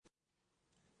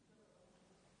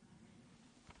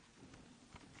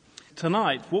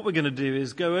tonight, what we're going to do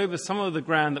is go over some of the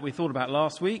ground that we thought about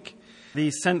last week,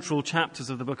 these central chapters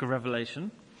of the book of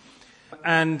Revelation,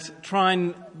 and try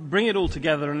and bring it all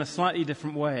together in a slightly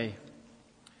different way.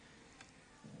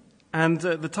 And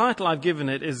the title I've given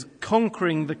it is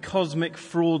Conquering the Cosmic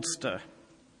Fraudster.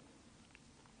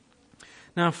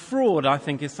 Now, fraud, I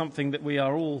think, is something that we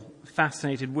are all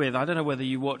fascinated with. I don't know whether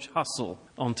you watch Hustle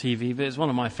on TV, but it's one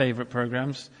of my favourite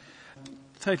programmes.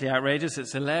 Totally outrageous,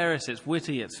 it's hilarious, it's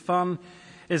witty, it's fun.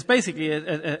 It's basically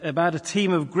about a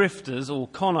team of grifters or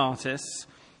con artists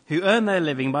who earn their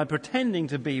living by pretending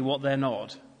to be what they're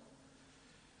not.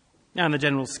 Now, in the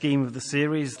general scheme of the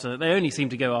series, they only seem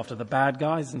to go after the bad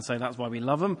guys, and so that's why we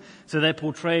love them. So they're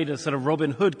portrayed as sort of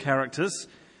Robin Hood characters,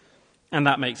 and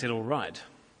that makes it all right.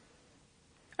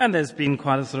 And there's been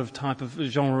quite a sort of type of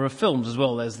genre of films as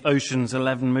well. There's Ocean's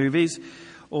 11 movies,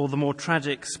 or the more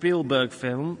tragic Spielberg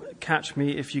film, Catch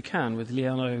Me If You Can, with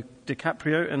Leonardo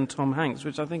DiCaprio and Tom Hanks,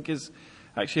 which I think is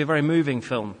actually a very moving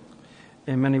film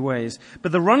in many ways.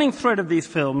 But the running thread of these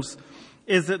films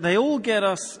is that they all get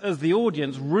us, as the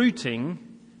audience, rooting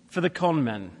for the con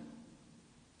men.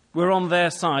 We're on their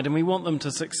side and we want them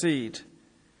to succeed.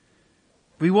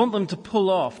 We want them to pull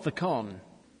off the con,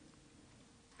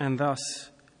 and thus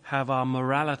have our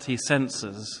morality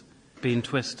senses been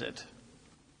twisted.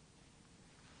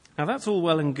 Now, that's all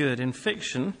well and good in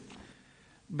fiction,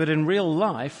 but in real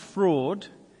life, fraud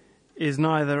is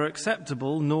neither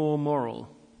acceptable nor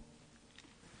moral.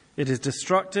 It is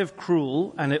destructive,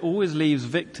 cruel, and it always leaves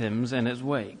victims in its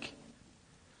wake.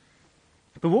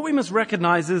 But what we must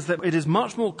recognize is that it is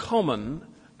much more common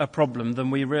a problem than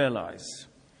we realize.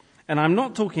 And I'm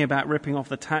not talking about ripping off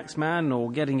the tax man or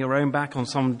getting your own back on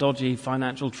some dodgy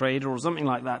financial trader or something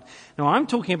like that. No, I'm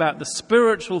talking about the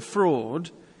spiritual fraud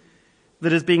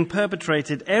that is being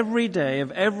perpetrated every day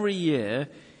of every year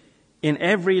in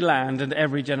every land and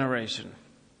every generation.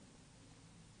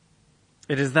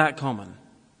 It is that common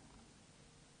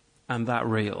and that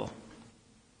real.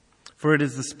 For it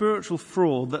is the spiritual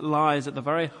fraud that lies at the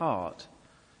very heart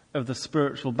of the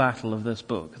spiritual battle of this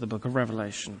book, the book of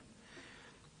Revelation.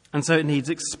 And so it needs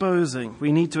exposing.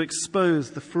 We need to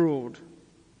expose the fraud.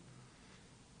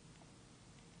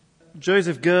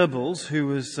 Joseph Goebbels, who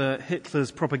was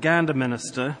Hitler's propaganda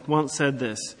minister, once said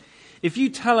this: if you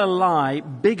tell a lie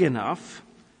big enough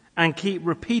and keep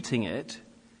repeating it,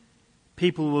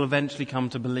 people will eventually come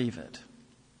to believe it.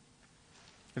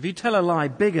 If you tell a lie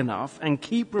big enough and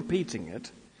keep repeating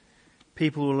it,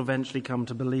 people will eventually come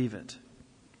to believe it.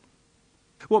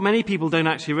 What many people don't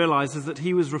actually realize is that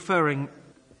he was referring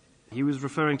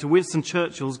to Winston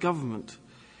Churchill's government.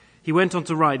 He went on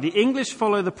to write, the English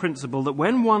follow the principle that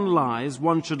when one lies,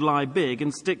 one should lie big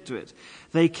and stick to it.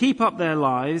 They keep up their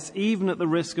lies even at the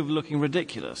risk of looking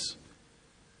ridiculous.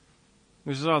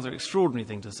 Which is a rather extraordinary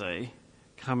thing to say,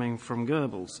 coming from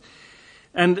Goebbels.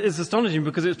 And it's astonishing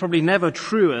because it's probably never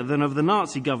truer than of the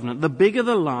Nazi government. The bigger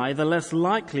the lie, the less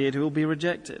likely it will be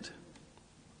rejected.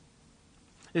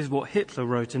 This is what Hitler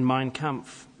wrote in Mein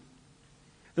Kampf.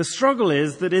 The struggle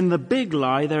is that in the big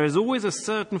lie there is always a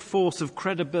certain force of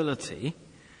credibility,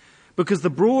 because the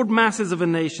broad masses of a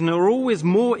nation are always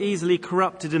more easily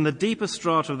corrupted in the deeper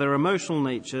strata of their emotional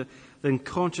nature than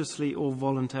consciously or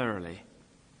voluntarily.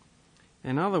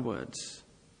 In other words,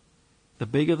 the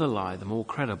bigger the lie, the more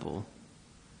credible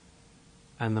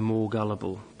and the more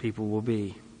gullible people will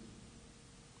be.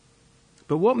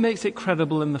 But what makes it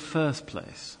credible in the first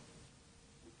place?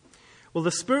 Well,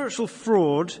 the spiritual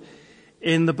fraud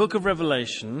in the book of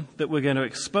Revelation that we're going to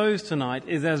expose tonight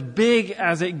is as big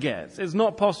as it gets. It's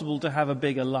not possible to have a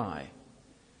bigger lie.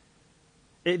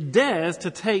 It dares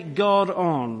to take God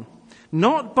on,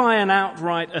 not by an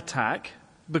outright attack,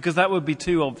 because that would be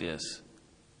too obvious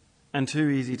and too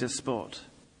easy to spot.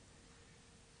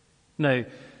 No,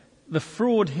 the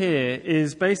fraud here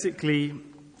is basically,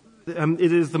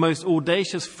 it is the most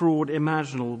audacious fraud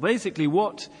imaginable. Basically,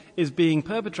 what is being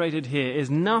perpetrated here is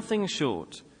nothing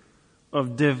short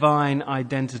of divine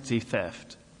identity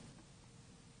theft.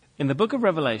 In the book of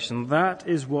Revelation, that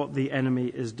is what the enemy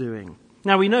is doing.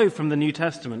 Now, we know from the New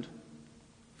Testament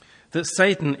that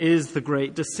Satan is the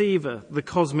great deceiver, the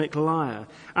cosmic liar,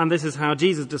 and this is how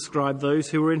Jesus described those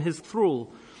who were in his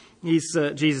thrall.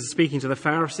 Jesus speaking to the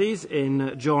Pharisees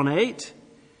in John 8,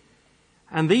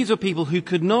 and these were people who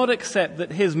could not accept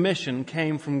that his mission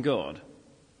came from God.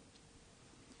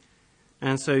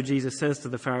 And so Jesus says to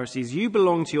the Pharisees, you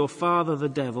belong to your father the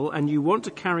devil, and you want to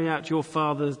carry out your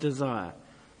father's desire.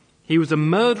 He was a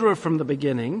murderer from the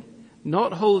beginning,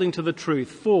 not holding to the truth,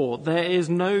 for there is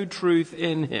no truth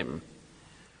in him.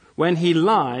 When he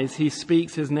lies, he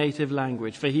speaks his native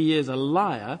language, for he is a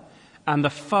liar and the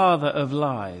father of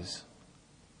lies.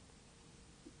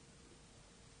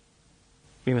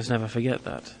 We must never forget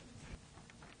that.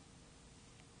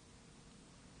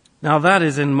 Now that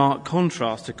is in marked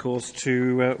contrast, of course,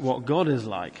 to what God is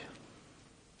like.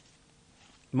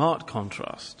 Marked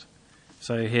contrast.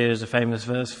 So here's a famous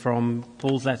verse from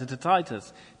Paul's letter to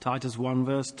Titus. Titus 1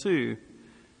 verse 2.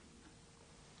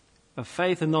 Of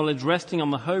faith and knowledge resting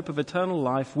on the hope of eternal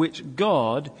life, which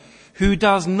God, who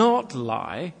does not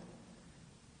lie,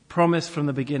 promised from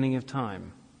the beginning of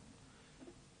time.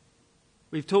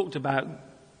 We've talked about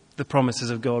the promises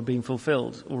of God being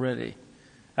fulfilled already.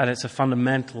 And it's a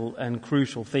fundamental and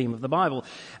crucial theme of the Bible.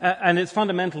 And it's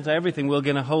fundamental to everything we're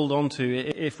going to hold on to,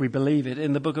 if we believe it,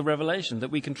 in the book of Revelation,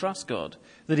 that we can trust God,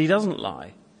 that he doesn't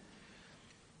lie.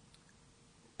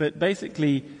 But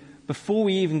basically, before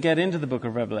we even get into the book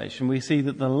of Revelation, we see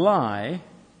that the liar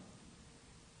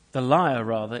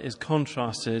is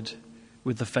contrasted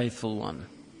with the faithful one.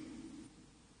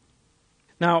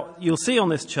 Now, you'll see on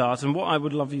this chart, and what I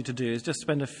would love you to do is just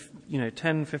spend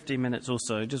 10, 15 minutes or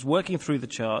so just working through the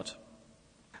chart.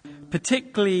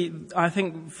 Particularly, I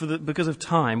think, because of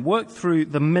time, work through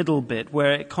the middle bit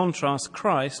where it contrasts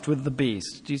Christ with the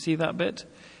beast. Do you see that bit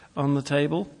on the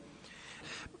table?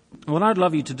 What I'd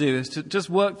love you to do is to just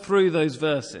work through those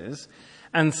verses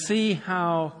and see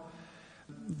how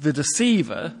the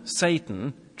deceiver,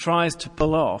 Satan, tries to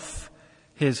pull off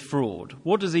his fraud.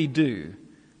 What does he do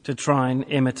to try and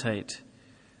imitate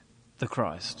the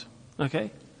Christ?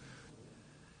 Okay?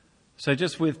 So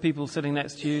just with people sitting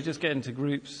next to you, just get into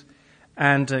groups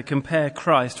and compare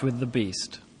Christ with the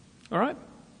beast. All right?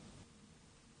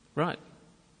 Right.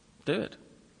 Do it.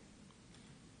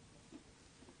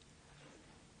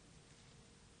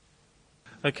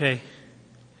 Okay.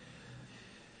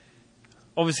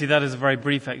 Obviously that is a very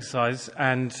brief exercise,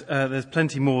 and there's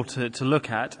plenty more to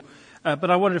look at. But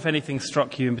I wonder if anything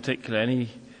struck you in particular, any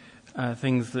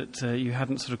things that you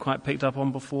hadn't sort of quite picked up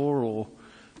on before, or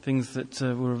things that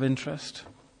were of interest?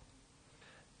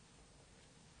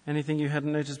 Anything you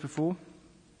hadn't noticed before?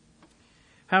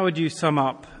 How would you sum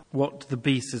up what the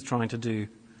beast is trying to do?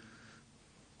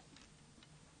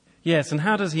 Yes, and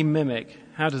how does he mimic?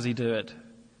 How does he do it?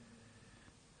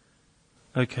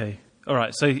 Okay, all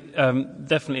right, so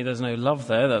definitely there's no love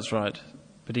there, that's right.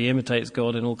 But he imitates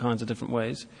God in all kinds of different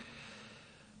ways.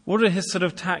 What are his sort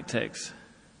of tactics?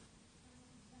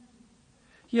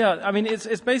 Yeah, I mean,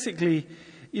 it's basically,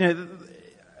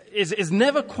 it's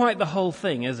never quite the whole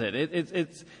thing, is it?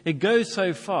 It goes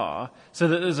so far so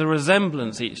that there's a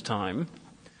resemblance each time,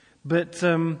 but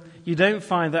you don't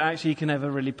find that actually you can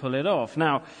ever really pull it off.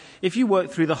 Now, if you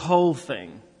work through the whole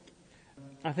thing,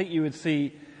 I think you would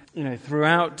see,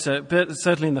 throughout, but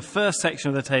certainly in the first section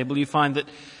of the table, you find that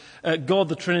God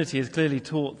the Trinity is clearly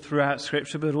taught throughout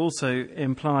Scripture, but also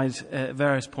implied at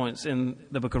various points in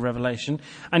the book of Revelation.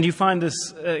 And you find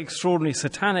this extraordinary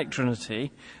satanic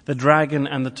Trinity, the dragon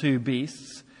and the two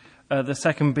beasts, the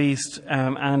second beast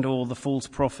and or the false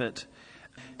prophet,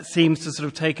 seems to sort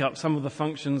of take up some of the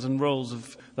functions and roles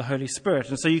of the Holy Spirit.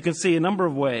 And so you can see a number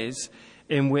of ways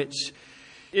in which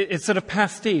it's sort of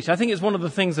pastiche. I think it's one of the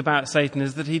things about Satan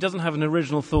is that he doesn't have an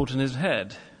original thought in his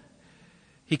head.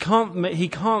 He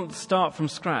can't start from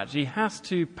scratch. He has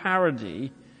to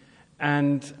parody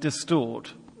and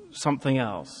distort something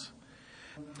else.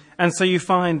 And so you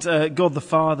find God the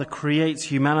Father creates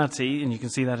humanity, and you can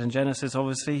see that in Genesis,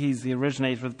 obviously. He's the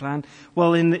originator of the plan.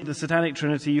 Well, in the Satanic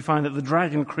Trinity, you find that the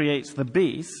dragon creates the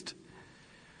beast.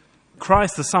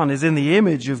 Christ the Son is in the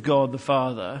image of God the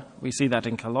Father. We see that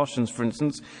in Colossians, for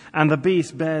instance. And the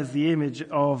beast bears the image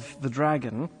of the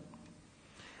dragon.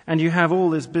 And you have all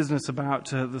this business about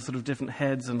the sort of different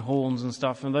heads and horns and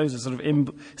stuff, and those are sort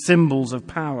of symbols of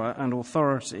power and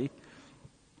authority.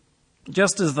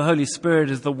 Just as the Holy Spirit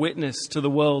is the witness to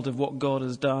the world of what God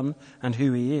has done and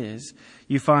who he is,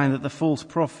 you find that the false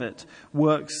prophet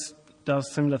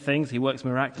does similar things. He works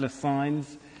miraculous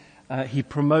signs. He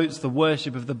promotes the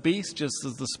worship of the beast, just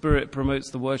as the Spirit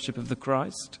promotes the worship of the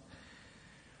Christ.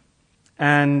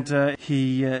 And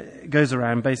he goes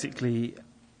around basically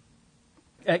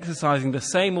exercising the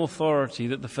same authority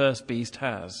that the first beast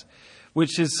has,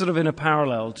 which is sort of in a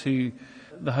parallel to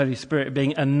the Holy Spirit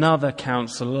being another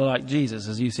counselor like Jesus,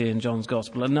 as you see in John's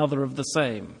Gospel, another of the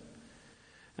same.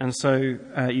 And so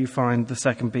you find the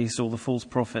second beast, or the false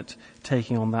prophet,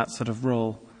 taking on that sort of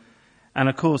role. And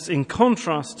of course, in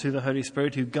contrast to the Holy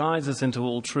Spirit, who guides us into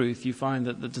all truth, you find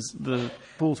that the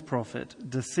false prophet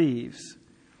deceives.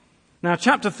 Now,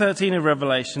 chapter 13 of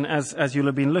Revelation, as you'll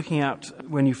have been looking at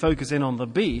when you focus in on the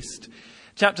beast,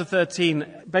 chapter 13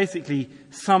 basically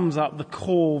sums up the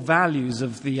core values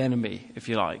of the enemy, if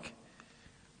you like.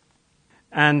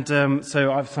 And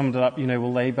so I've summed it up,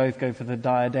 well, they both go for the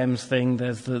diadems thing.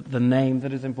 There's the name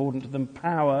that is important to them,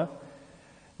 power.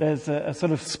 There's a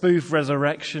sort of spoof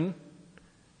resurrection.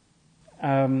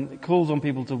 It calls on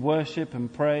people to worship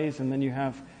and praise. And then you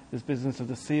have this business of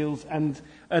the seals and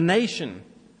a nation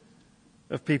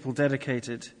of people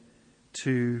dedicated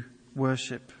to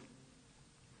worship.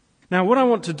 Now, what I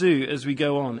want to do as we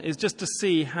go on is just to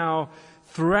see how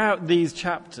throughout these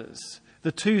chapters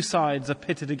the two sides are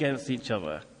pitted against each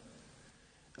other.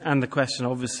 And the question,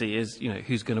 obviously, is,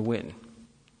 who's going to win?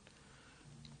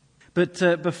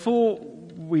 But before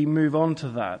we move on to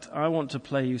that, I want to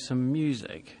play you some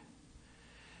music.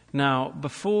 Now,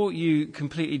 before you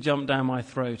completely jump down my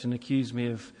throat and accuse me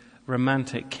of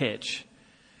romantic kitsch,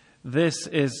 this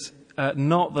is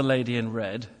not The Lady in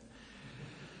Red.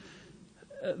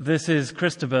 This is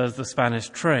Cristober's The Spanish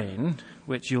Train,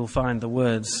 which you'll find the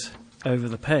words over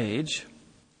the page.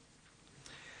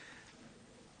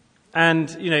 And,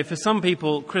 for some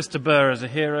people, Christopher is a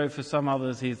hero. For some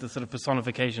others, he's the sort of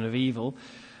personification of evil.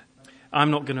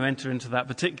 I'm not going to enter into that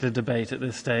particular debate at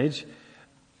this stage.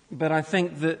 But I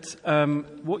think that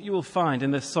what you will find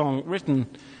in this song, written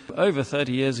over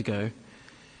 30 years ago,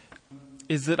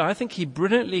 is that I think he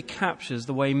brilliantly captures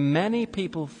the way many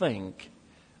people think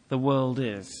the world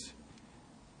is.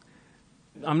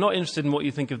 I'm not interested in what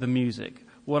you think of the music.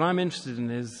 What I'm interested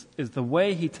in is the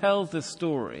way he tells this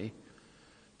story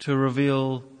to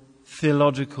reveal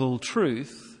theological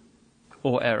truth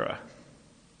or error.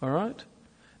 All right?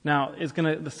 Now,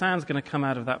 the sound's going to come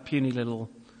out of that puny little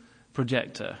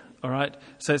projector. All right?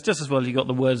 So it's just as well you got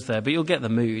the words there, but you'll get the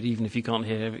mood even if you can't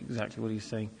hear exactly what he's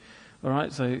saying. All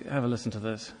right? So have a listen to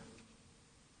this.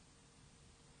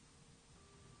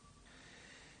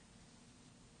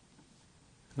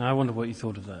 Now, I wonder what you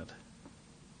thought of that.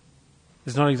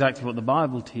 It's not exactly what the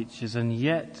Bible teaches, and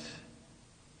yet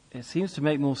it seems to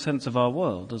make more sense of our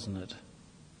world, doesn't it?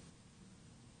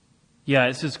 Yeah,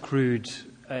 it's just crude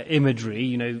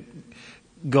imagery,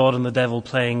 God and the devil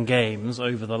playing games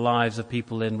over the lives of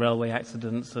people in railway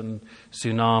accidents and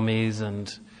tsunamis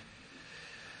and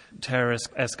terrorist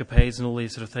escapades and all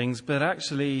these sort of things. But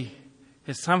actually,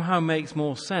 it somehow makes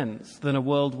more sense than a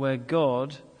world where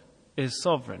God is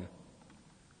sovereign.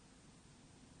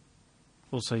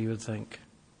 Also, you would think.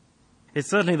 It's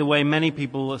certainly the way many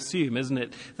people assume, isn't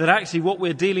it? That actually what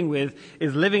we're dealing with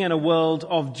is living in a world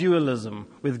of dualism,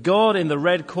 with God in the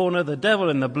red corner, the devil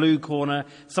in the blue corner.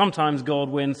 Sometimes God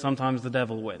wins, sometimes the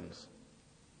devil wins.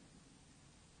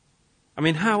 I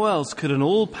mean, how else could an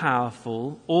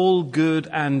all-powerful, all-good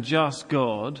and just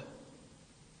God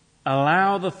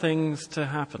allow the things to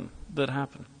happen that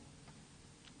happen?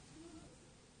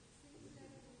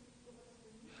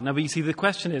 Now, but you see, the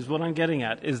question is, what I'm getting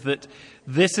at is that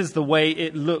this is the way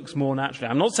it looks more naturally.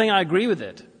 I'm not saying I agree with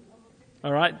it.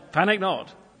 All right? Panic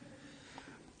not.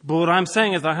 But what I'm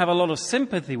saying is I have a lot of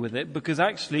sympathy with it because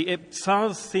actually it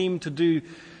does seem to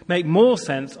make more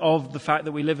sense of the fact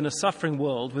that we live in a suffering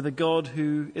world with a God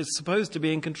who is supposed to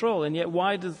be in control. And yet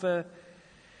why does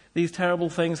these terrible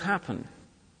things happen?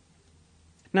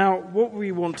 Now, what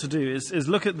we want to do is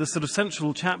look at the sort of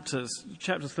central chapters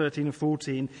 13 and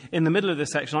 14, in the middle of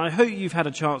this section. I hope you've had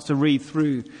a chance to read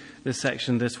through this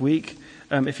section this week.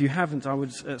 If you haven't, I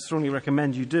would strongly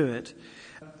recommend you do it.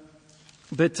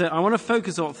 But I want to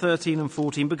focus on 13 and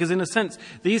 14 because, in a sense,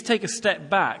 these take a step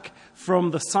back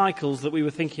from the cycles that we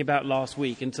were thinking about last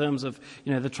week in terms of,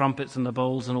 the trumpets and the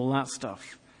bowls and all that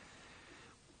stuff.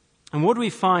 And what do we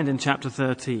find in chapter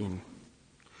 13?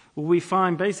 Well, we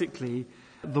find basically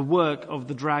the work of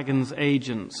the dragon's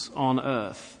agents on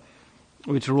earth,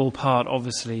 which are all part,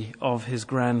 obviously, of his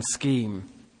grand scheme.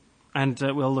 And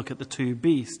we'll look at the two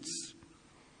beasts.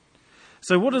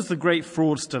 So what does the great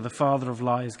fraudster, the father of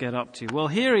lies, get up to? Well,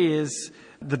 here he is,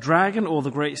 the dragon or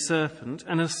the great serpent,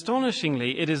 and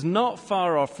astonishingly, it is not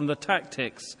far off from the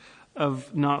tactics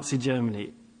of Nazi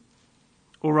Germany.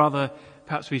 Or rather,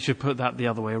 perhaps we should put that the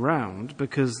other way around,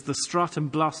 because the strut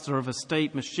and bluster of a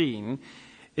state machine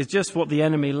is just what the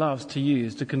enemy loves to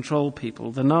use to control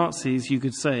people. The Nazis, you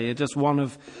could say, are just one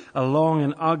of a long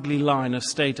and ugly line of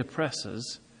state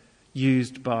oppressors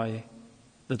used by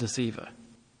the deceiver.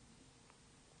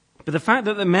 But the fact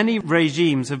that the many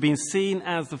regimes have been seen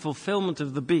as the fulfillment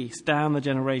of the beast down the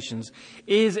generations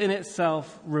is in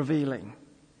itself revealing.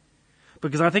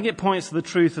 Because I think it points to the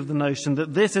truth of the notion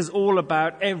that this is all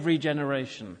about every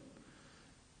generation.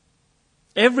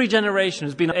 Every generation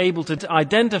has been able to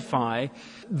identify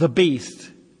the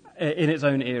beast in its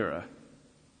own era.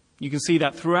 You can see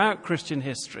that throughout Christian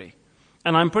history.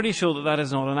 And I'm pretty sure that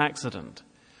is not an accident.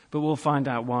 But we'll find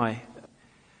out why.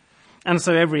 And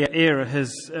so every era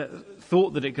has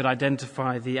thought that it could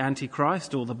identify the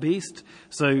Antichrist or the beast.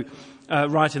 So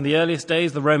right in the earliest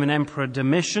days, the Roman Emperor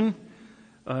Domitian,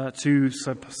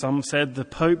 some said the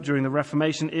Pope during the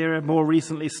Reformation era, more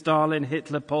recently Stalin,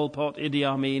 Hitler, Pol Pot, Idi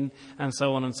Amin, and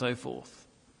so on and so forth.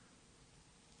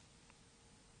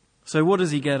 So what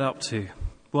does he get up to?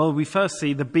 Well, we first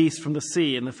see the beast from the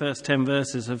sea in the first 10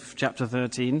 verses of chapter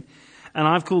 13, and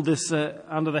I've called this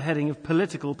under the heading of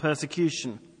political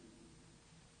persecution.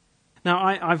 Now,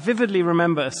 I vividly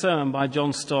remember a sermon by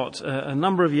John Stott a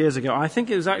number of years ago. I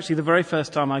think it was actually the very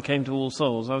first time I came to All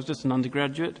Souls. I was just an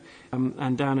undergraduate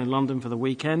and down in London for the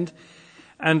weekend.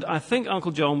 And I think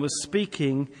Uncle John was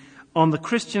speaking on the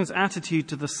Christian's attitude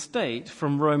to the state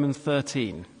from Romans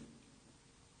 13,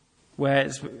 where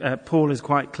Paul is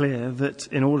quite clear that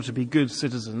in order to be good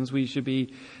citizens, we should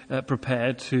be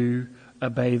prepared to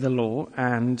obey the law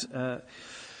and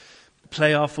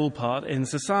play our full part in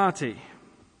society.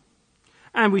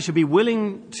 And we should be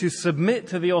willing to submit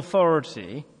to the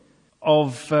authority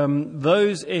of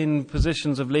those in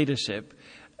positions of leadership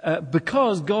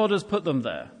because God has put them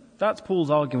there. That's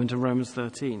Paul's argument in Romans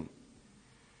 13.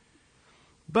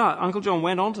 But Uncle John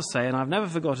went on to say, and I've never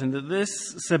forgotten, that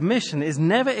this submission is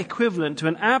never equivalent to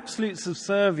an absolute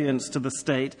subservience to the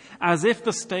state as if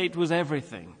the state was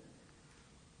everything.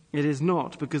 It is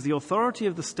not, because the authority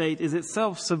of the state is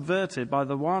itself subverted by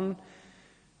the one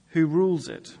who rules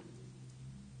it,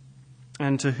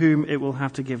 and to whom it will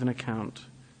have to give an account.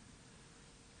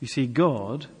 You see,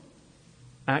 God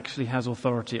actually has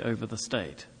authority over the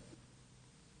state.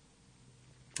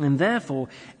 And therefore,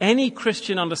 any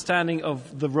Christian understanding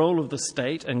of the role of the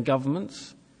state and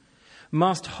governments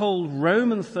must hold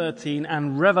Romans 13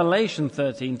 and Revelation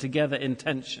 13 together in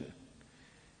tension.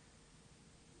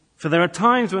 For there are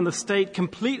times when the state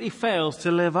completely fails to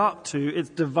live up to its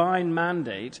divine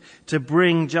mandate to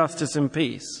bring justice and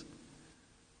peace.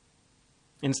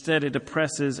 Instead, it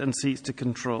oppresses and seeks to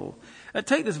control.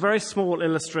 Take this very small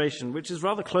illustration, which is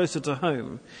rather closer to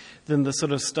home than the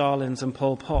sort of Stalins and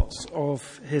Pol Pots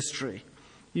of history.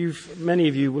 Many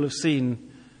of you will have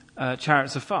seen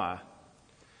Chariots of Fire.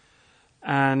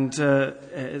 And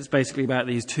it's basically about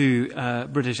these two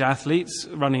British athletes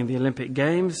running the Olympic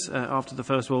Games after the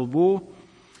First World War.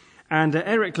 And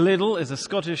Eric Liddell is a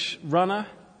Scottish runner,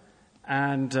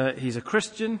 and he's a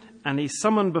Christian, and he's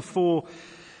summoned before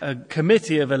a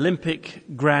committee of Olympic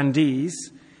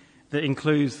grandees that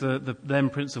includes the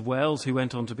then Prince of Wales, who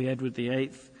went on to be Edward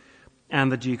VIII,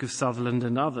 and the Duke of Sutherland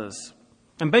and others.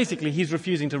 And basically, he's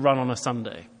refusing to run on a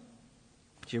Sunday.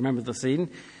 Do you remember the scene?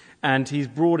 And he's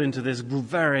brought into this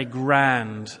very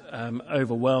grand,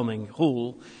 overwhelming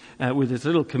hall with this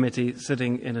little committee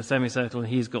sitting in a semicircle, and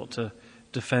he's got to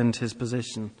defend his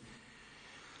position.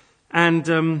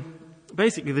 And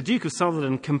basically, the Duke of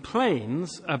Sutherland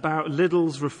complains about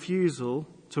Liddell's refusal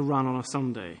to run on a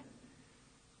Sunday.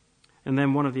 And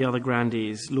then one of the other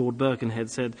grandees, Lord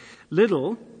Birkenhead, said,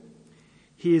 "Liddell,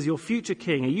 he is your future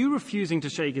king. Are you refusing to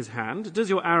shake his hand? Does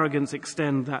your arrogance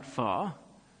extend that far?"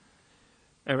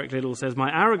 Eric Liddell says,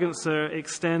 "My arrogance, sir,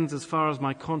 extends as far as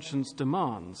my conscience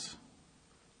demands."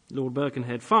 Lord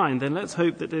Birkenhead, "Fine, then let's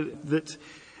hope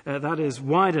that is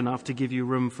wide enough to give you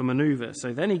room for manoeuvre."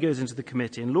 So then he goes into the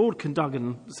committee, and Lord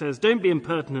Cadogan says, "Don't be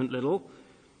impertinent, Liddell."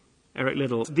 Eric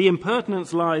Liddell, "The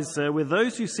impertinence lies, sir, with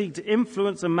those who seek to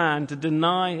influence a man to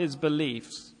deny his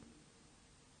beliefs."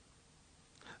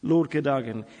 Lord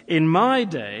Cadogan, "In my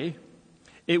day,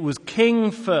 it was king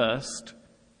first,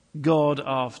 God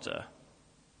after."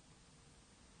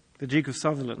 The Duke of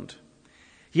Sutherland,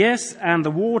 "Yes, and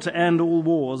the war to end all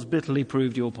wars bitterly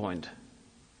proved your point."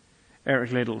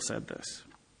 Eric Liddell said this,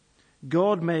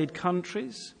 "God made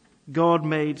countries, God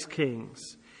made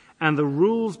kings, and the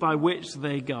rules by which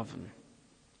they govern.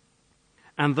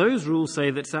 And those rules say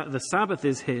that the Sabbath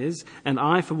is his, and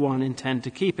I, for one, intend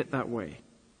to keep it that way."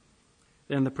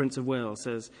 Then the Prince of Wales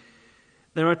says,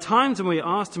 "There are times when we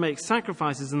are asked to make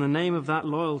sacrifices in the name of that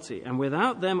loyalty, and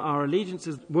without them our allegiance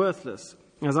is worthless.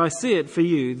 As I see it for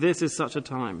you, this is such a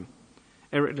time."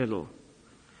 Eric Liddell,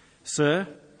 "Sir,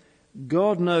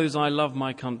 God knows I love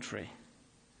my country,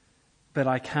 but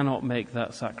I cannot make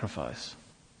that sacrifice."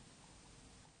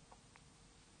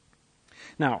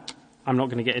 Now, I'm not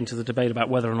going to get into the debate about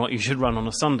whether or not you should run on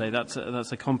a Sunday. That's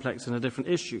a complex and a different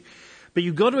issue. But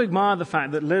you've got to admire the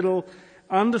fact that Liddell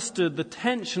understood the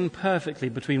tension perfectly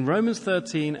between Romans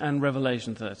 13 and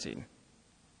Revelation 13.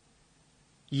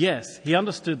 Yes, he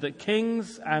understood that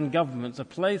kings and governments are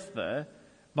placed there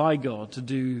by God to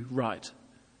do right.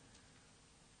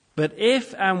 But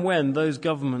if and when those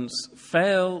governments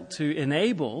fail to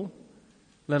enable,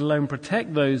 let alone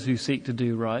protect those who seek to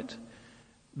do right,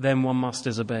 then one must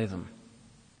disobey them.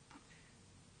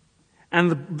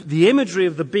 And the imagery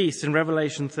of the beast in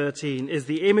Revelation 13 is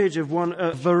the image of one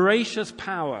of voracious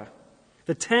power.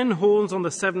 The 10 horns on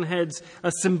the 7 heads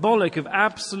are symbolic of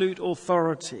absolute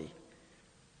authority.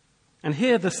 And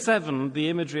here the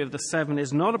imagery of the 7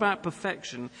 is not about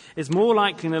perfection. It's more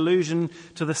likely an allusion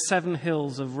to the 7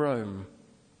 hills of Rome.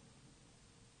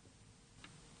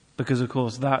 Because, of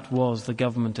course, that was the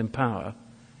government in power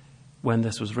when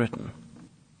this was written.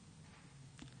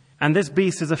 And this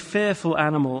beast is a fearful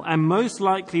animal and most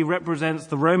likely represents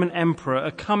the Roman emperor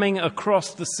coming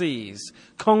across the seas,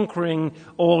 conquering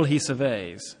all he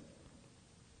surveys.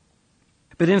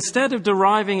 But instead of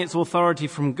deriving its authority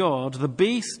from God, the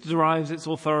beast derives its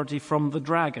authority from the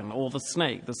dragon or the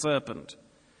snake, the serpent.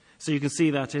 So you can see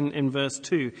that in verse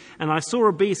 2. And I saw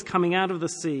a beast coming out of the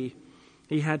sea.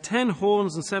 He had 10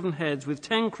 horns and 7 heads, with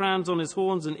 10 crowns on his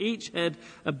horns, and each head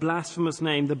a blasphemous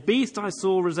name. The beast I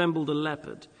saw resembled a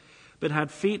leopard, but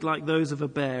had feet like those of a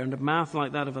bear and a mouth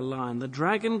like that of a lion. The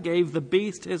dragon gave the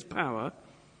beast his power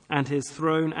and his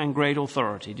throne and great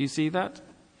authority. Do you see that?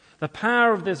 The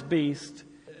power of this beast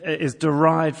is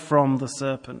derived from the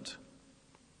serpent.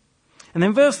 And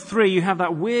in verse 3, you have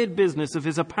that weird business of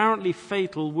his apparently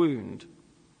fatal wound.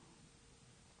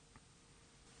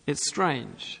 It's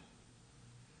strange,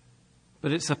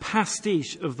 but it's a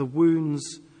pastiche of the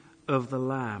wounds of the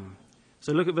Lamb.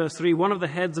 So look at verse 3. One of the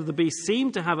heads of the beast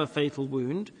seemed to have a fatal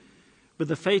wound, but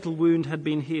the fatal wound had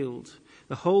been healed.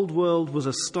 The whole world was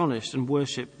astonished and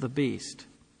worshipped the beast.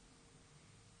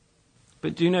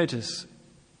 But do you notice?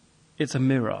 It's a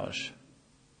mirage.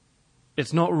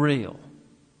 It's not real.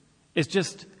 It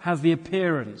just has the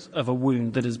appearance of a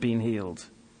wound that has been healed.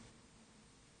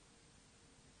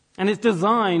 And it's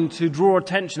designed to draw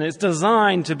attention. It's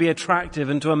designed to be attractive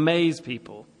and to amaze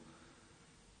people.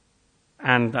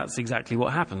 And that's exactly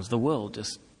what happens. The world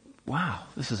just, wow,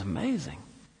 this is amazing.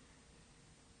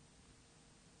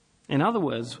 In other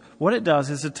words, what it does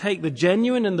is to take the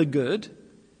genuine and the good,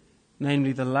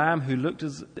 namely the lamb who looked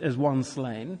as one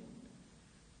slain,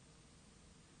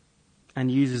 and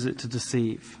uses it to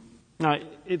deceive. Now,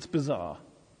 it's bizarre.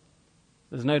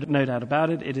 There's no doubt about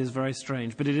it. It is very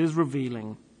strange, but it is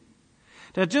revealing.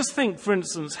 Now, just think, for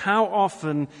instance, how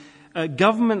often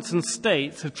governments and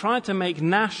states have tried to make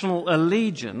national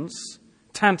allegiance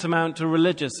tantamount to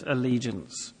religious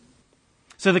allegiance.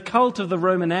 So the cult of the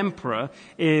Roman emperor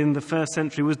in the first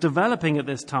century was developing at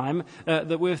this time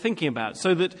that we're thinking about.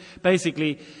 So that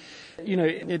basically,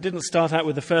 it didn't start out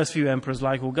with the first few emperors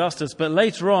like Augustus, but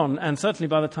later on, and certainly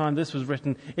by the time this was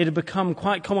written, it had become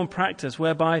quite common practice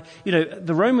whereby,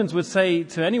 the Romans would say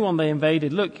to anyone they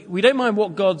invaded, look, we don't mind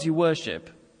what gods you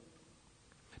worship,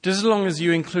 just as long as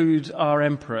you include our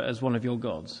emperor as one of your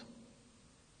gods.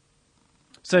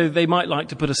 So they might like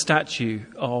to put a statue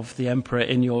of the emperor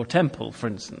in your temple, for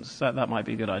instance. That might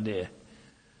be a good idea.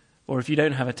 Or if you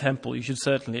don't have a temple, you should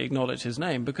certainly acknowledge his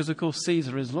name, because, of course,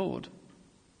 Caesar is Lord.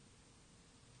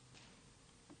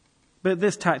 But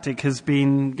this tactic has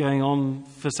been going on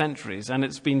for centuries, and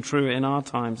it's been true in our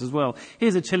times as well.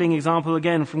 Here's a chilling example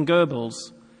again from Goebbels.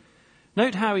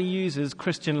 Note how he uses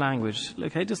Christian language.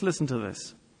 Okay, just listen to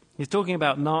this. He's talking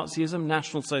about Nazism,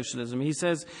 National Socialism. He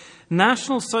says,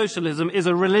 National Socialism is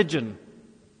a religion.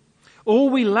 All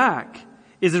we lack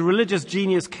is a religious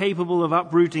genius capable of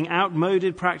uprooting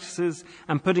outmoded practices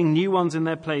and putting new ones in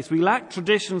their place. We lack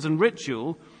traditions and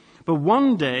ritual, but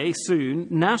one day, soon,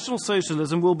 National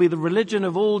Socialism will be the religion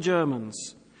of all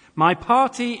Germans. My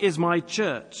party is my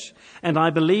church, and I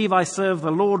believe I serve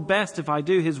the Lord best if I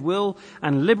do his will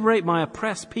and liberate my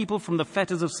oppressed people from the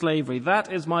fetters of slavery.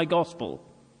 That is my gospel.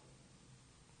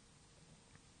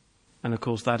 And, of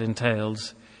course, that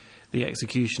entails the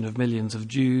execution of millions of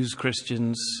Jews,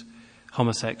 Christians,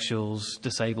 homosexuals,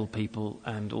 disabled people,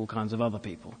 and all kinds of other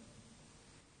people.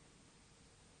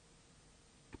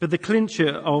 But the clincher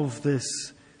of this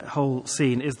whole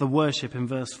scene is the worship in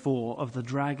verse 4 of the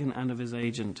dragon and of his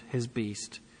agent, his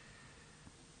beast.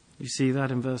 You see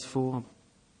that in verse 4?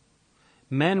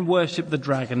 Men worshipped the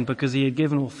dragon because he had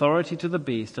given authority to the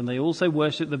beast, and they also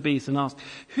worshipped the beast and asked,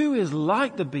 who is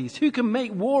like the beast? Who can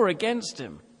make war against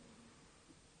him?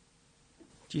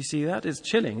 Do you see that? It's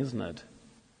chilling, isn't it?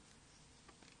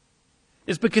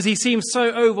 It's because he seems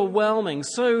so overwhelming,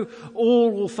 so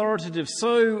all-authoritative,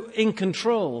 so in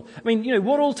control. I mean,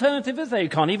 what alternative is there? You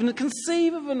can't even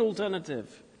conceive of an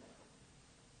alternative.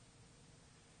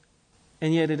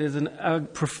 And yet it is a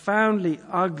profoundly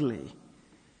ugly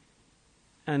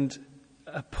and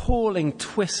appalling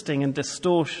twisting and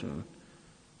distortion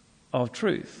of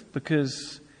truth.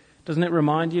 Because doesn't it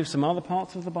remind you of some other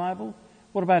parts of the Bible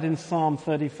What about in Psalm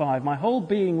 35? My whole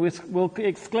being will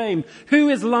exclaim, who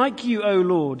is like you, O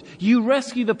Lord? You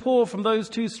rescue the poor from those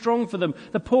too strong for them,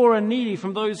 the poor and needy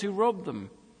from those who rob them.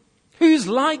 Who's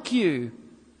like you?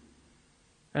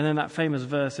 And then that famous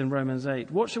verse in Romans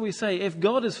 8. What shall we say? If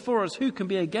God is for us, who can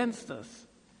be against us?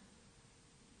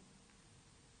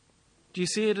 Do you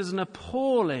see it as an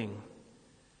appalling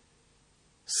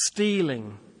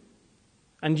stealing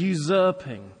and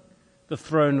usurping the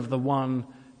throne of the one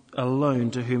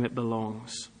alone to whom it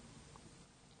belongs?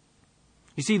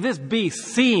 You see, this beast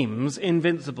seems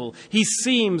invincible. He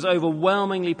seems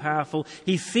overwhelmingly powerful.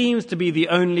 He seems to be the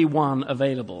only one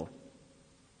available.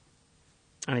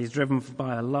 And he's driven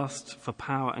by a lust for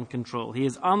power and control. He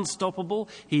is unstoppable.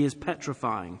 He is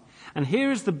petrifying. And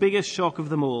here is the biggest shock of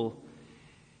them all.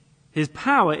 His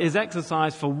power is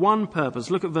exercised for one purpose.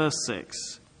 Look at verse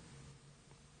 6.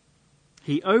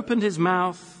 He opened his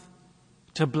mouth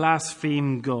to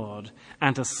blaspheme God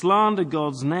and to slander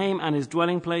God's name and his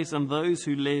dwelling place and those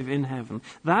who live in heaven.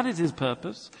 That is his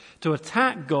purpose, to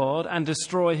attack God and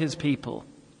destroy his people.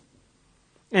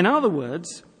 In other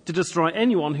words, to destroy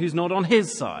anyone who's not on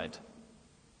his side.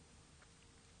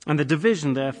 And the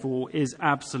division, therefore, is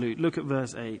absolute. Look at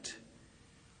verse 8.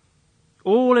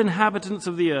 All inhabitants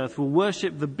of the earth will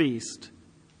worship the beast,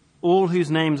 all whose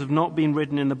names have not been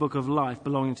written in the book of life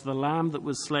belonging to the Lamb that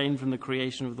was slain from the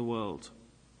creation of the world.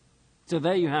 So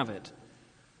there you have it.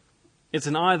 It's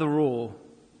an either or,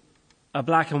 a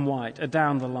black and white, a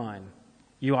down the line.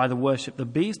 You either worship the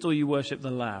beast or you worship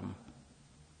the Lamb.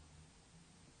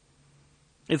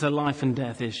 It's a life and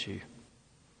death issue.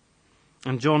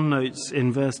 And John notes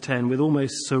in verse 10 with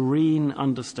almost serene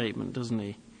understatement, doesn't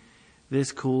he?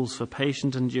 This calls for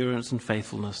patient endurance and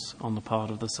faithfulness on the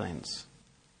part of the saints.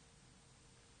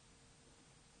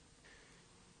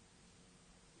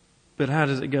 But how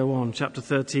does it go on? Chapter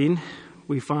 13,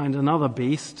 we find another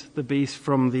beast, the beast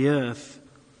from the earth.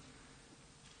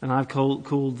 And I've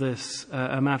called this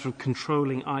a matter of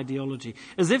controlling ideology.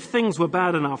 As if things were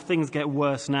bad enough, things get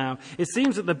worse now. It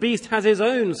seems that the beast has his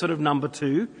own sort of number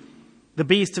two, the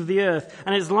beast of the earth.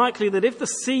 And it's likely that if the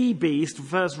sea beast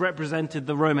first represented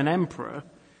the Roman emperor,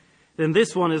 then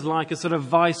this one is like a sort of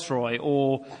viceroy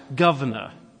or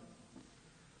governor.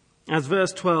 As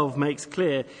verse 12 makes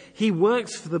clear, he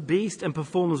works for the beast and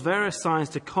performs various signs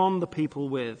to con the people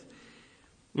with.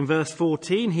 In verse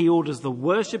 14, he orders the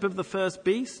worship of the first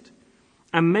beast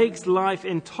and makes life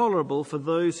intolerable for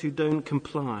those who don't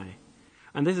comply.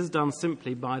 And this is done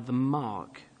simply by the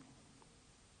mark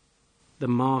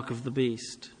of the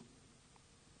beast.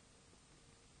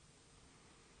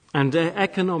 And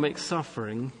economic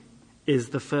suffering is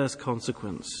the first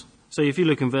consequence. So if you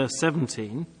look in verse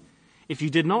 17, if you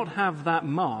did not have that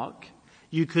mark,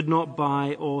 you could not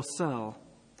buy or sell.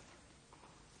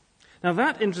 Now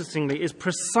that, interestingly, is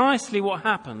precisely what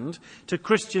happened to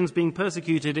Christians being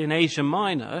persecuted in Asia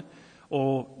Minor,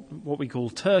 or what we call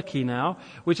Turkey now,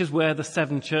 which is where the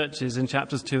 7 churches in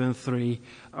chapters 2 and 3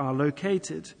 are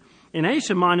located. In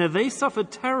Asia Minor, they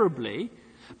suffered terribly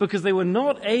because they were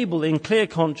not able in clear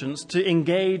conscience to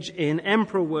engage in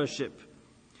emperor worship.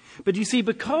 But you see,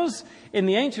 because in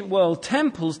the ancient world,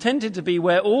 temples tended to be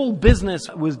where all business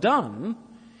was done,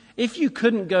 if you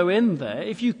couldn't go in there,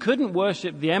 if you couldn't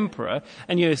worship the emperor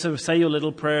and you sort of say your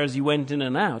little prayer as you went in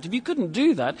and out, if you couldn't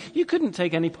do that, you couldn't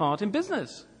take any part in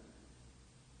business.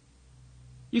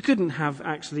 You couldn't have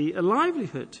actually a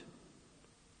livelihood.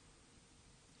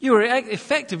 You were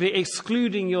effectively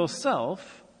excluding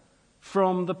yourself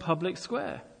from the public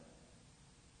square.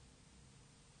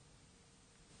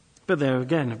 But there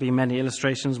again have been many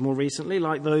illustrations more recently,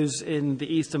 like those in the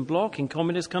Eastern Bloc, in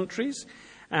communist countries.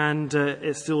 And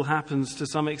it still happens to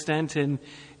some extent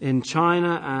in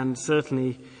China and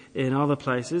certainly in other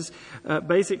places.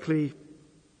 Basically,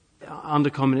 under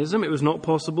communism, it was not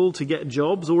possible to get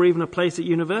jobs or even a place at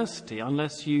university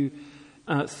unless you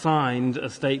signed a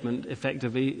statement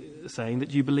effectively saying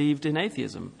that you believed in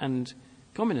atheism and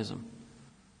communism.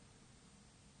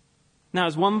 Now,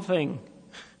 it's one thing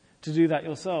to do that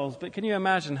yourselves, but can you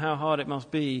imagine how hard it must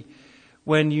be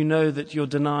when you know that you're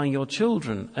denying your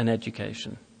children an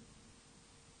education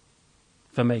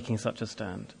for making such a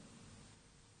stand?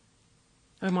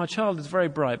 Oh, my child is very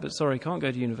bright, but sorry, can't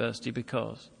go to university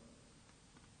because.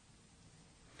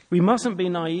 We mustn't be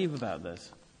naive about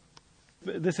this.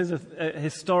 This is a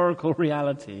historical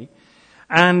reality,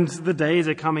 and the days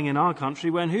are coming in our country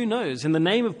when, who knows, in the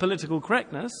name of political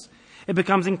correctness, it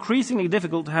becomes increasingly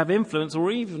difficult to have influence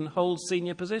or even hold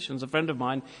senior positions. A friend of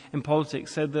mine in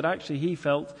politics said that actually he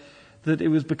felt that it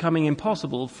was becoming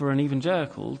impossible for an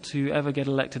evangelical to ever get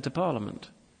elected to Parliament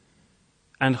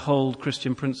and hold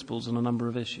Christian principles on a number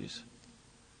of issues.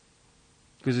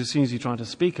 Because as soon as you try to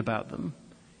speak about them,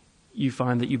 you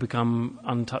find that you become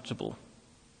untouchable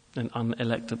and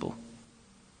unelectable.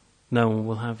 No one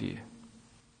will have you.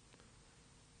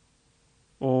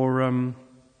 Or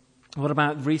what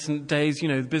about recent days,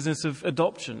 the business of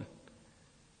adoption?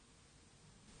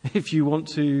 If you want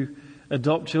to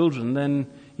adopt children, then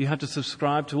you have to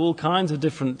subscribe to all kinds of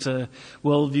different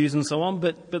worldviews and so on,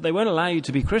 but they won't allow you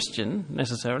to be Christian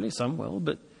necessarily. Some will,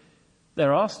 but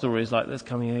there are stories like this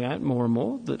coming out more and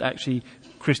more that actually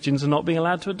Christians are not being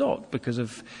allowed to adopt because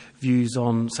of views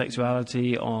on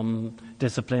sexuality, on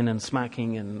discipline and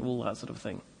smacking and all that sort of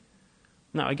thing.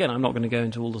 Now, again, I'm not going to go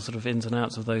into all the sort of ins and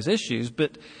outs of those issues,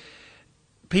 but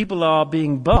people are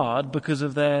being barred because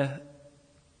of their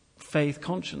faith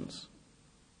conscience.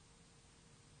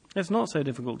 It's not so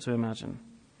difficult to imagine.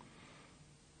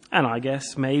 And I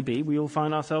guess maybe we will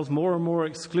find ourselves more and more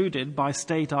excluded by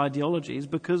state ideologies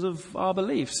because of our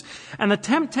beliefs. And the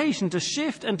temptation to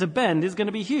shift and to bend is going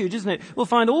to be huge, isn't it? We'll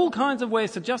find all kinds of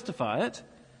ways to justify it.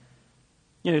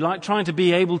 Like trying to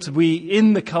be able to be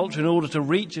in the culture in order to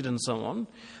reach it and so on.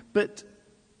 But,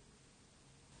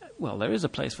 well, there is a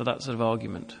place for that sort of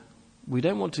argument. We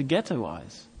don't want to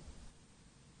ghettoize.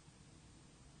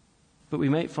 But we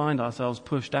may find ourselves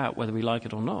pushed out whether we like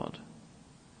it or not.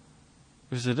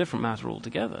 Which is a different matter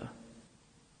altogether.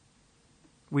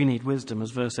 We need wisdom,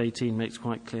 as verse 18 makes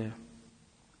quite clear.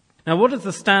 Now, what is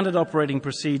the standard operating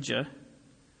procedure?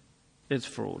 It's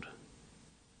fraud.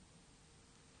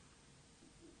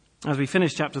 As we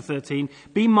finish chapter 13,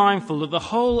 be mindful that the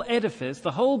whole edifice,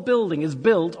 the whole building is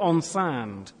built on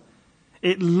sand.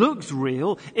 It looks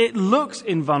real, it looks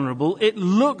invulnerable, it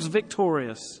looks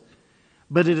victorious.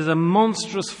 But it is a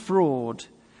monstrous fraud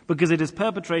because it is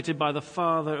perpetrated by the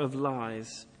father of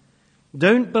lies.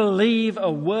 Don't believe a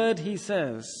word he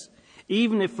says,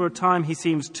 even if for a time he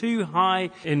seems too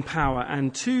high in power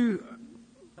and too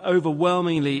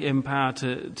overwhelmingly in power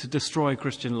to destroy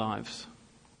Christian lives.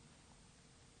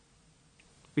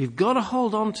 We've got to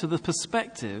hold on to the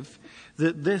perspective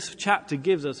that this chapter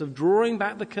gives us of drawing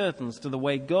back the curtains to the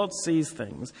way God sees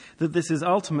things, that this is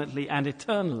ultimately and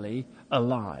eternally a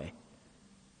lie.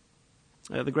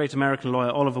 The great American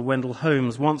lawyer Oliver Wendell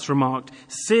Holmes once remarked,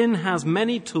 "Sin has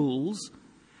many tools,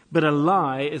 but a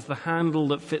lie is the handle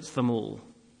that fits them all."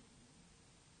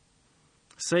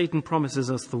 Satan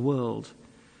promises us the world,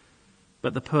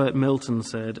 but the poet Milton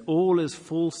said, "All is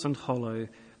false and hollow,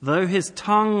 though his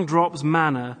tongue drops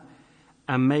manna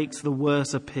and makes the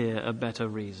worse appear a better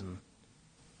reason."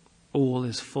 All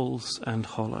is false and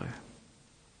hollow.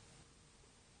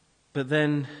 But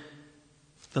then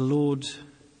the Lord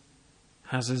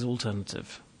has his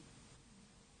alternative.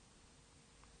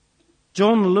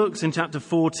 John looks in chapter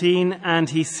 14 and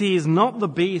he sees not the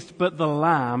beast but the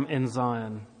lamb in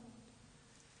Zion.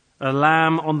 A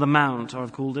lamb on the mount,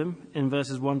 I've called him, in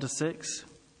verses 1 to 6.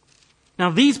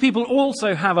 Now these people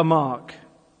also have a mark,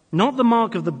 not the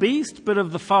mark of the beast but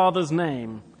of the Father's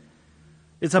name.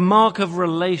 It's a mark of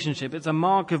relationship, it's a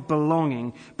mark of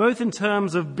belonging, both in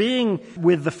terms of being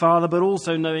with the Father but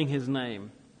also knowing his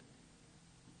name.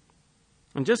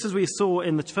 And just as we saw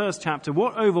in the first chapter,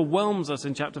 what overwhelms us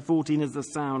in chapter 14 is the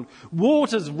sound.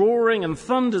 Waters roaring and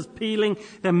thunders pealing,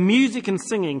 then music and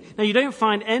singing. Now you don't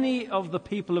find any of the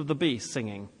people of the beast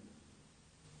singing.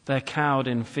 They're cowed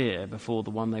in fear before the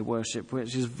one they worship,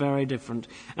 which is very different.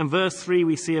 And verse 3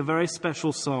 we see a very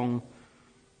special song.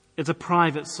 It's a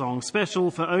private song, special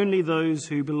for only those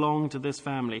who belong to this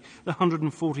family, the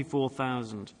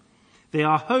 144,000. They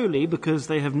are holy because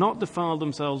they have not defiled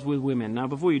themselves with women. Now,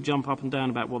 before you jump up and down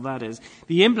about what that is,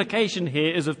 the implication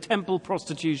here is of temple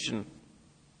prostitution,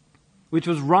 which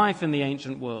was rife in the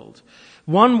ancient world.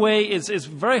 One way is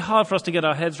very hard for us to get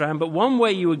our heads around, but one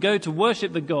way you would go to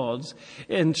worship the gods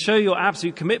and show your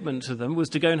absolute commitment to them was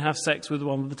to go and have sex with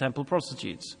one of the temple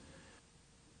prostitutes.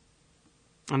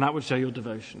 And that would show your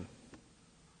devotion.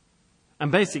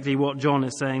 And basically what John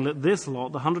is saying, that this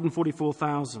lot, the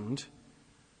 144,000,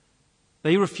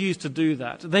 they refuse to do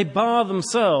that. They bar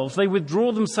themselves. They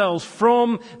withdraw themselves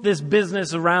from this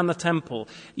business around the temple.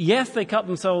 Yes, they cut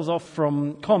themselves off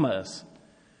from commerce,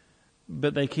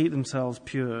 but they keep themselves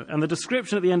pure. And the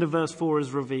description at the end of verse 4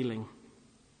 is revealing.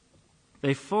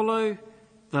 They follow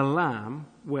the Lamb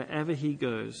wherever he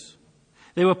goes.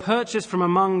 They were purchased from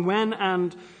among men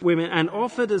and women and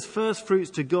offered as first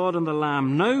fruits to God and the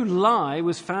Lamb. No lie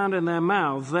was found in their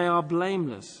mouths. They are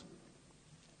blameless.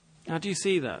 How do you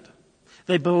see that?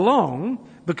 They belong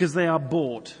because they are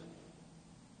bought.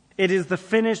 It is the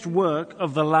finished work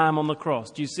of the Lamb on the cross.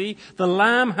 Do you see? The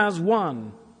Lamb has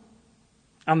won.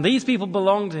 And these people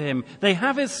belong to him. They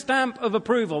have his stamp of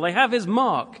approval. They have his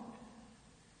mark.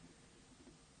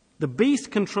 The beast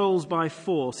controls by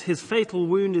force. His fatal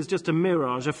wound is just a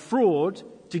mirage, a fraud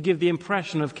to give the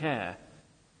impression of care.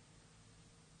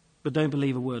 But don't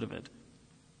believe a word of it.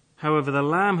 However, the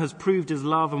Lamb has proved his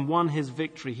love and won his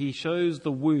victory. He shows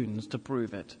the wounds to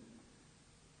prove it.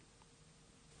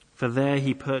 For there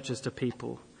he purchased a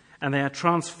people, and they are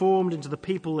transformed into the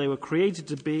people they were created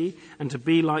to be, and to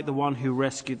be like the one who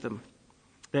rescued them.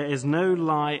 There is no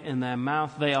lie in their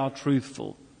mouth. They are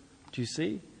truthful. Do you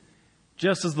see?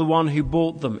 Just as the one who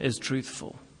bought them is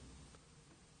truthful.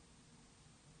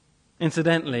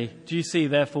 Incidentally, do you see,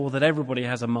 therefore, that everybody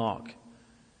has a mark?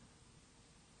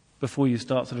 Before you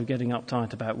start sort of getting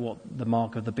uptight about what the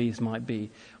mark of the beast might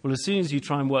be. Well, as soon as you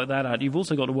try and work that out, you've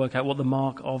also got to work out what the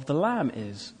mark of the Lamb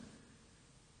is.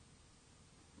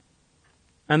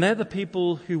 And they're the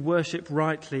people who worship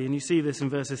rightly. And you see this in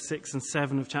verses 6 and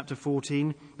 7 of chapter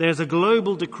 14. There's a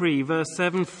global decree, verse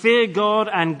 7, fear God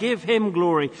and give him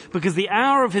glory, because the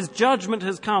hour of his judgment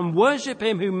has come. Worship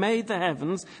him who made the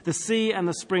heavens, the sea and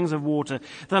the springs of water.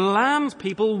 The Lamb's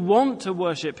people want to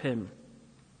worship him.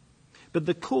 But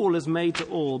the call is made to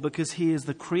all because he is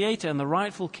the creator and the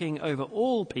rightful king over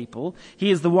all people.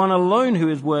 He is the one alone who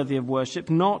is worthy of worship,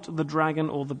 not the dragon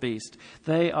or the beast.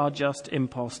 They are just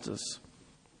impostors.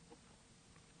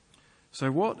 So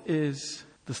what is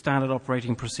the standard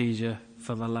operating procedure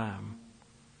for the Lamb?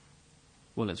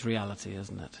 Well, it's reality,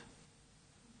 isn't it?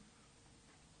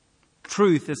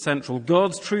 Truth is central.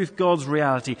 God's truth, God's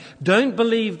reality. Don't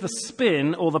believe the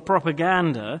spin or the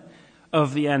propaganda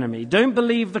of the enemy. Don't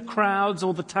believe the crowds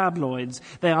or the tabloids.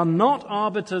 They are not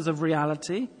arbiters of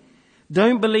reality.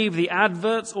 Don't believe the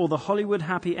adverts or the Hollywood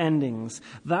happy endings.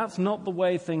 That's not the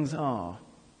way things are.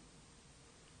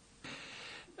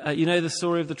 You know the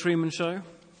story of the Truman Show?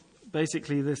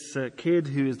 Basically, this kid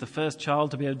who is the first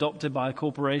child to be adopted by a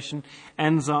corporation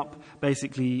ends up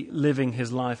basically living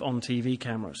his life on TV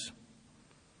cameras.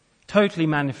 Totally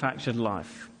manufactured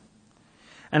life.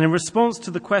 And in response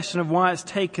to the question of why it's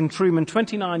taken Truman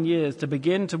 29 years to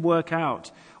begin to work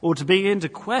out or to begin to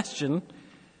question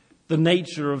the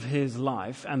nature of his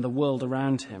life and the world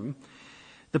around him,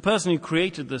 the person who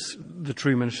created the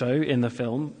Truman Show in the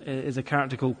film is a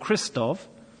character called Christov,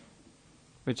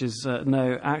 which is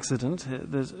no accident.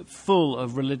 There's full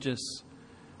of religious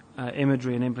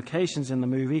imagery and implications in the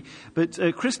movie. But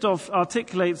Christov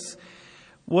articulates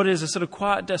what is a sort of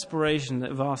quiet desperation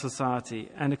of our society.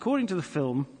 And according to the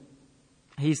film,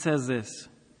 he says this: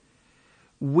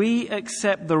 we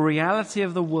accept the reality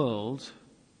of the world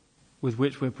with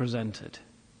which we're presented.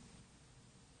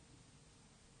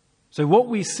 So what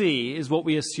we see is what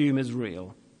we assume is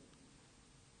real.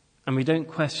 And we don't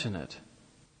question it.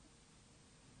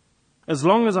 As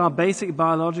long as our basic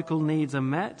biological needs are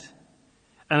met,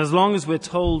 and as long as we're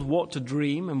told what to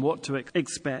dream and what to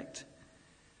expect,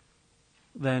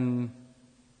 then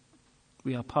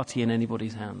we are putty in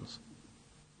anybody's hands.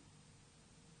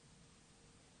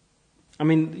 I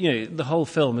mean, the whole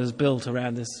film is built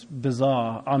around this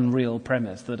bizarre, unreal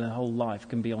premise that a whole life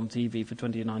can be on TV for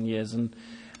 29 years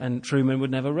and Truman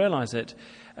would never realize it.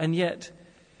 And yet,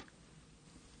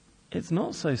 it's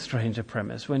not so strange a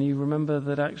premise when you remember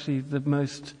that actually the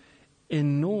most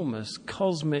enormous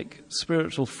cosmic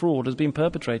spiritual fraud has been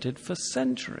perpetrated for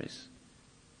centuries.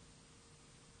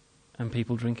 And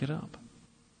people drink it up.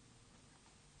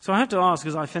 So I have to ask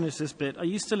as I finish this bit, are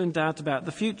you still in doubt about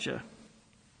the future?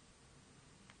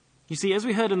 You see, as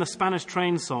we heard in the Spanish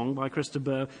Train song by Chris de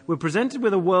Burgh, we're presented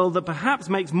with a world that perhaps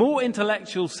makes more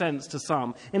intellectual sense to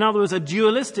some. In other words, a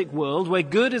dualistic world where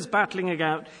good is battling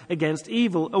against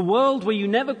evil, a world where you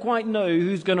never quite know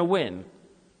who's going to win.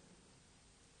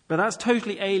 But that's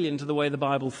totally alien to the way the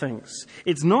Bible thinks.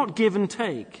 It's not give and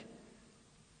take.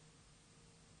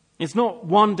 It's not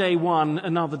one day one,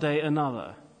 another day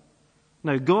another.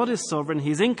 No, God is sovereign,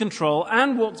 He's in control,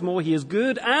 and what's more, He is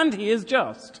good and He is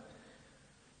just.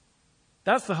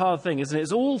 That's the hard thing, isn't it?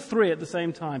 It's all three at the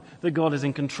same time. That God is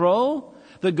in control,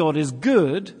 that God is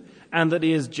good, and that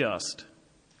He is just.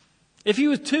 If He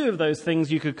was two of those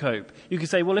things, you could cope. You could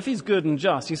say, well, if He's good and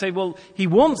just, you say, well, He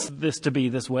wants this to be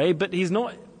this way, but He's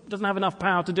doesn't have enough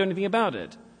power to do anything about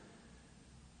it.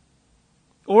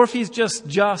 Or if He's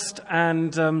just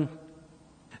and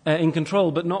in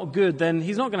control but not good, then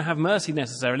He's not going to have mercy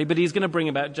necessarily, but He's going to bring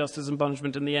about justice and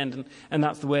punishment in the end, and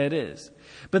that's the way it is.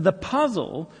 But the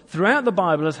puzzle throughout the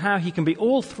Bible is how He can be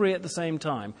all three at the same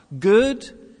time: good,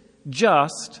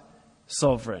 just,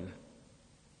 sovereign.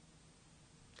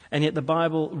 And yet the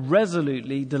Bible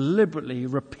resolutely, deliberately,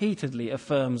 repeatedly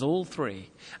affirms all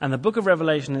three. And the book of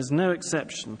Revelation is no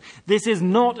exception. This is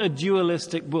not a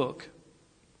dualistic book.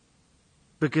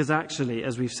 Because actually,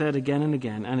 as we've said again and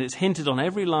again, and it's hinted on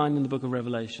every line in the book of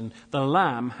Revelation, the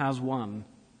Lamb has won.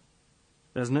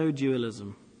 There's no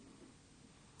dualism.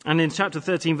 And in chapter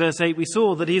 13, verse 8, we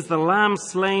saw that he's the Lamb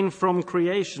slain from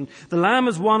creation. The Lamb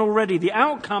has won already. The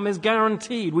outcome is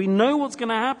guaranteed. We know what's going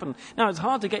to happen. Now, it's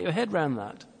hard to get your head around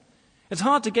that. It's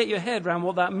hard to get your head around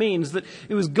what that means, that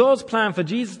it was God's plan for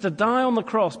Jesus to die on the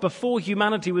cross before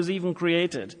humanity was even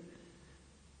created.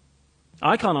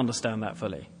 I can't understand that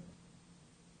fully.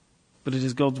 But it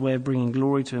is God's way of bringing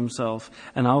glory to himself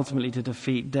and ultimately to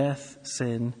defeat death,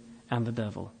 sin, and the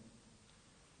devil.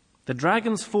 The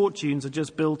dragon's fortunes are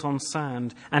just built on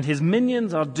sand, and his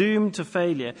minions are doomed to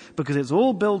failure because it's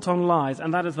all built on lies,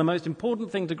 and that is the most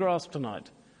important thing to grasp tonight.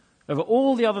 Over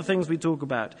all the other things we talk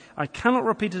about, I cannot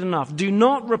repeat it enough. Do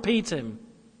not repeat him.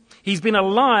 He's been a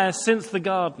liar since the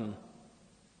garden.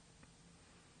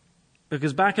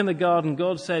 Because back in the garden,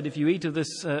 God said, if you eat of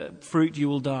this fruit, you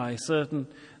will die.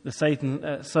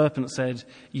 The serpent said,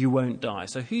 you won't die.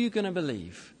 So who are you going to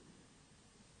believe?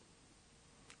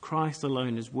 Christ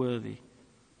alone is worthy.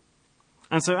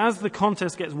 And so as the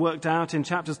contest gets worked out in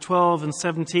chapters 12 and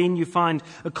 17, you find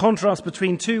a contrast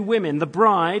between two women, the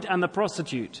bride and the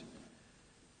prostitute.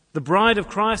 The bride of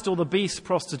Christ or the beast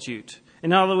prostitute.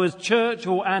 In other words, church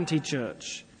or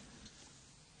anti-church.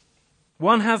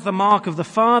 One has the mark of the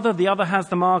father, the other has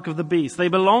the mark of the beast. They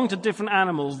belong to different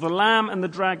animals, the lamb and the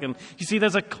dragon. You see,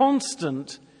 there's a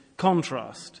constant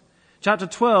contrast. Chapter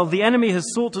 12, the enemy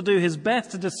has sought to do his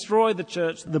best to destroy the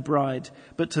church, the bride,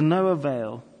 but to no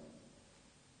avail.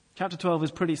 Chapter 12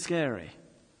 is pretty scary.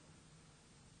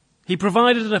 He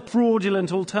provided a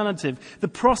fraudulent alternative, the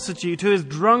prostitute who is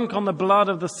drunk on the blood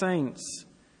of the saints.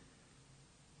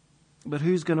 But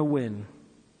who's going to win?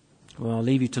 Well, I'll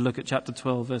leave you to look at chapter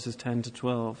 12, verses 10 to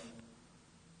 12.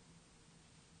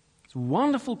 It's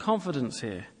wonderful confidence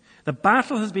here. The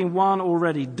battle has been won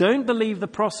already. Don't believe the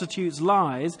prostitute's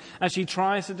lies as she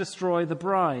tries to destroy the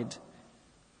bride.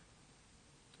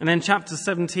 And then chapters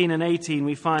 17 and 18,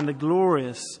 we find the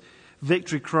glorious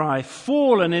victory cry,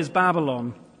 fallen is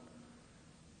Babylon.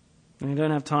 And we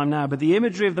don't have time now, but the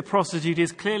imagery of the prostitute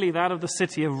is clearly that of the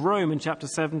city of Rome in chapter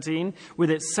 17, with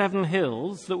its 7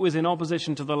 hills that was in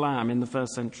opposition to the Lamb in the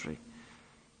first century.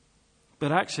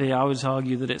 But actually, I would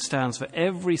argue that it stands for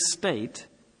every state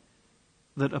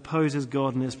that opposes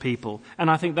God and his people.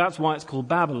 And I think that's why it's called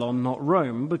Babylon, not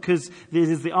Rome, because it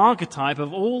is the archetype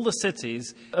of all the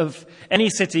cities, of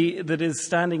any city that is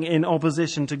standing in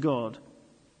opposition to God.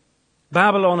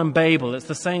 Babylon and Babel, it's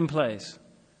the same place.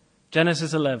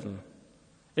 Genesis 11.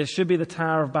 It should be the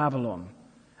Tower of Babylon.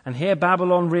 And here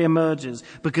Babylon reemerges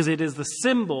because it is the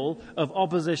symbol of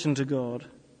opposition to God.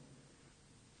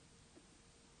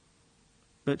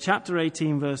 But chapter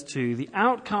 18, verse 2, the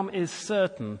outcome is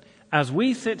certain. As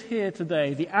we sit here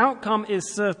today, the outcome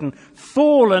is certain.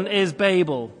 Fallen is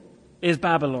Babel, is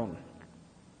Babylon.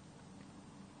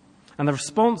 And the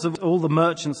response of all the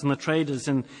merchants and the traders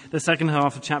in the second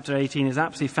half of chapter 18 is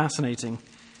absolutely fascinating.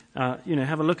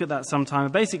 Have a look at that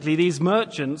sometime. Basically, these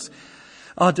merchants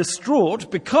are distraught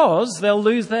because they'll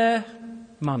lose their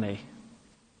money.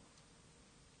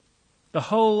 The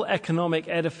whole economic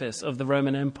edifice of the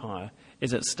Roman Empire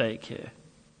is at stake here.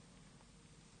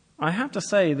 I have to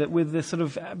say that with this sort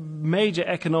of major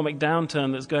economic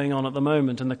downturn that's going on at the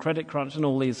moment and the credit crunch and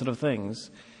all these sort of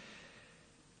things,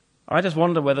 I just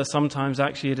wonder whether sometimes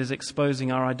actually it is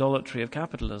exposing our idolatry of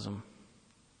capitalism.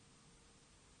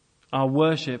 Our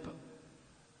worship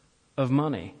of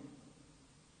money,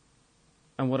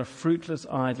 and what a fruitless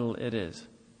idol it is.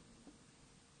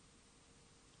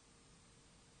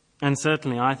 And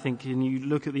certainly, I think, when you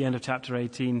look at the end of chapter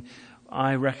 18,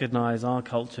 I recognize our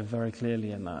culture very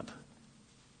clearly in that.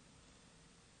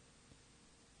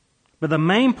 But the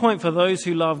main point for those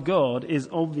who love God is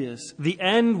obvious. The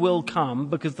end will come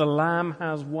because the Lamb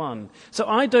has won. So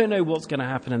I don't know what's going to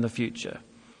happen in the future.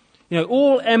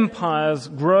 All empires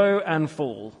grow and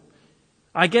fall.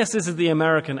 I guess this is the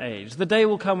American age. The day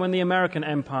will come when the American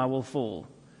empire will fall.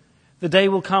 The day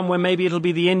will come when maybe it'll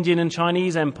be the Indian and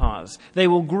Chinese empires. They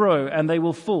will grow and they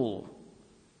will fall.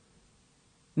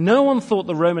 No one thought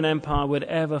the Roman Empire would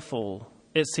ever fall.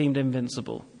 It seemed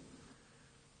invincible.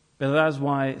 But that's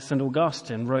why St.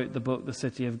 Augustine wrote the book, The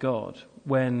City of God,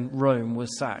 when Rome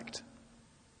was sacked.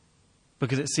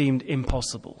 Because it seemed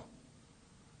impossible.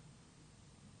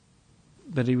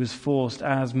 But he was forced,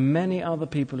 as many other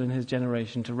people in his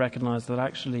generation, to recognize that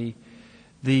actually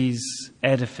these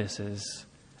edifices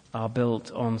are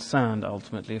built on sand,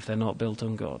 ultimately, if they're not built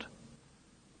on God.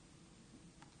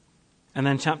 And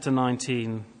then chapter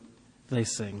 19, they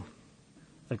sing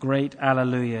the great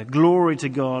Alleluia. Glory to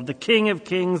God, the King of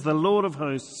kings, the Lord of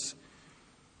hosts.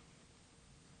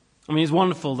 I mean, it's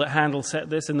wonderful that Handel set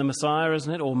this in the Messiah,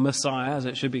 isn't it? Or Messiah, as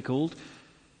it should be called.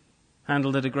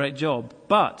 Handel did a great job.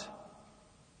 But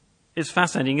it's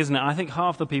fascinating, isn't it? I think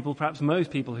half the people, perhaps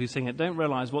most people who sing it, don't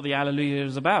realize what the Alleluia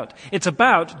is about. It's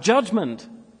about judgment.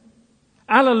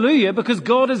 Alleluia, because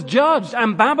God is judged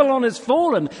and Babylon is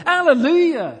fallen.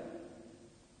 Alleluia!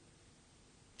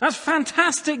 That's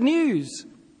fantastic news.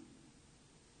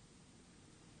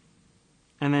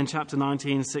 And then chapter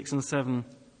 19, 6 and 7.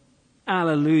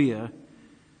 Alleluia,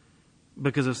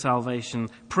 because of salvation.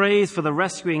 Praise for the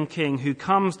rescuing King who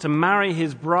comes to marry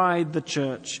his bride, the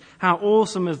church. How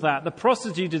awesome is that? The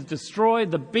prostitute is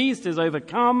destroyed, the beast is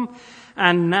overcome,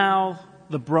 and now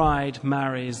the bride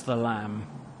marries the Lamb.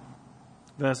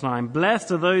 Verse 9,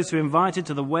 blessed are those who are invited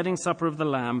to the wedding supper of the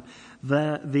Lamb.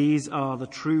 These are the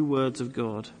true words of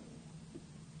God.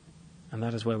 And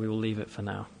that is where we will leave it for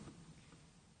now.